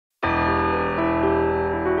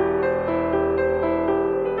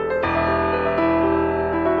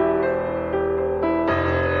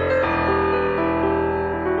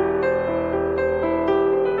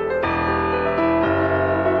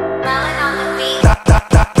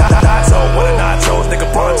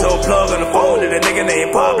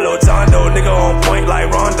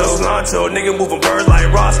cilantro. Nigga moving birds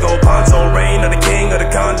like Roscoe. Ponto rain, I'm the king of the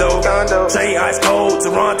condo. Chain ice cold,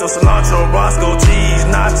 Toronto, cilantro, Roscoe, cheese,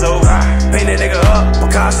 nachos. Paint that nigga up,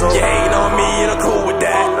 Picasso. You hating on me and I'm cool with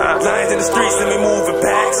that. Lions in the streets, let me move in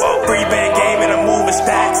packs. Free band game and I'm moving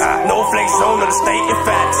stacks. No flakes zone of the state in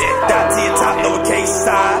facts. Dot to your top, lowercase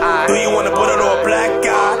side. Do you wanna put it on a black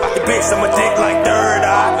guy? The bitch, I'm a dick like third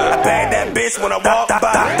eye. I bag that bitch when I walk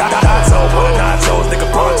by. Nacho, with a nachos, nigga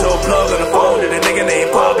pronto. Plug on the phone to the nigga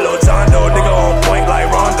named Pablo. John Doe, nigga on point like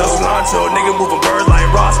Rondo. Cilantro, nigga moving birds like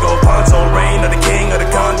Roscoe. Ponto rain, I'm the king of the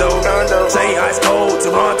condo. Chain ice cold,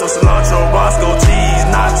 Toronto, cilantro, Roscoe, cheese,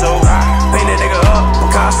 nachos. Paint that nigga up,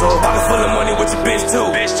 Picasso. Pocket full of money with your bitch too.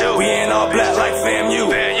 We ain't all black like FAMU.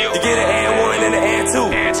 You get an and one and an and two.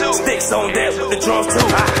 Sticks on deck with the drums too.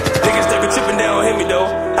 Niggas that be tripping down, hit me though.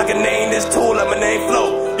 I can name this tool, like my name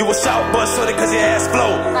Flo. You a shout bust shorty cause your ass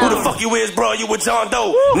flow. Who the fuck you is, bro? You a John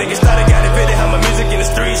Doe. Niggas started got it fitted, how my music in the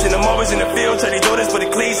streets. And I'm always in the field, try to do this for the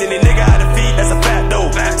cleats. And the nigga out of feet, that's a fat though.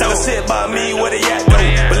 Talking shit about me, where they at though.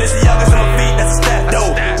 But listen, y'all got some feet, that's a stat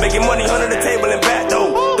though. Making money under the table and back though.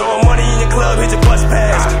 Throwing money in your club, hit your bus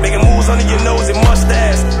pass. Making moves under your nose and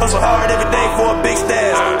mustache. Hustle hard every day for a big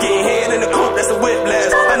stash. Getting head in the coupe, that's a whiplash.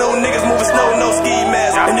 I know niggas moving snow, no ski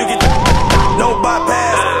mask. And you get no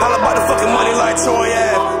bypass. All about the fucking money like Troy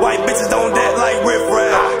Ave. White bitches don't debt like Riff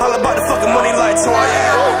Raff. All about the fucking money like Troy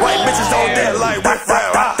Ave. White bitches don't debt like Riff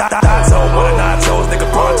Raff. Nacho, with a nachos, nigga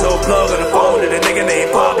pronto. Plug on the phone to the nigga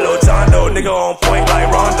named Pablo. John Doe, nigga on point like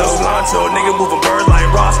Rondo. Cilantro, nigga moving birds like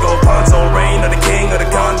Roscoe. Ponto rain, I'm the king of the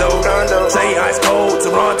condo. Chain ice cold,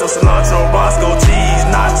 Toronto, cilantro, Roscoe, cheese,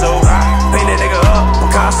 nachos. Paint that nigga up,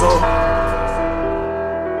 Picasso.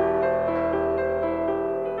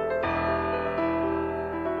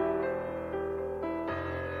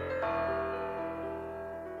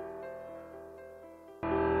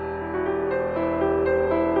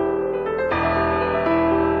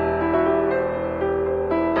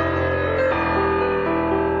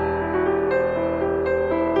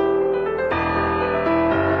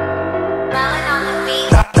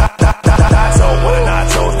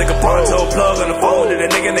 Plug on the phone to the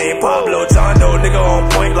nigga named Pablo. John Doe, nigga on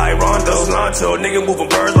point like Rondo. Cilantro, nigga moving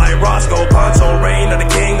birds like Roscoe. Ponto rain, I'm the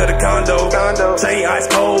king of the condo. Chain ice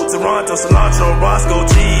cold, Toronto, cilantro, Roscoe,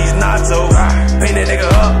 cheese, nachos. Paint that nigga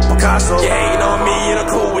up, Picasso. You hating on me and I'm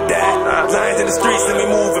cool with that. Lions in the streets, let me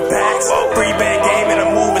move in packs. Free band game and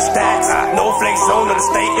I'm moving stacks. No flakes zone of the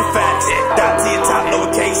state in facts. Dot to your top,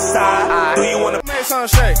 lowercase side. Do you wanna make some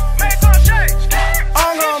shake?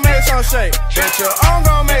 I'm gonna make some shake. Bitch, I'm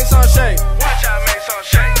gonna make some shake. Watch out, make some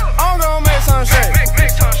shake. I'm gonna make some shake. Make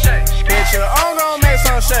some shake. Bitch, I'm gonna make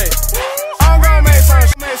some shake. I'm gonna make some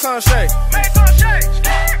shake. Make some shake.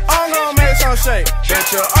 I'm gonna make some shake.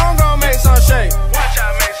 Bitch, I'm gonna make some shake. Watch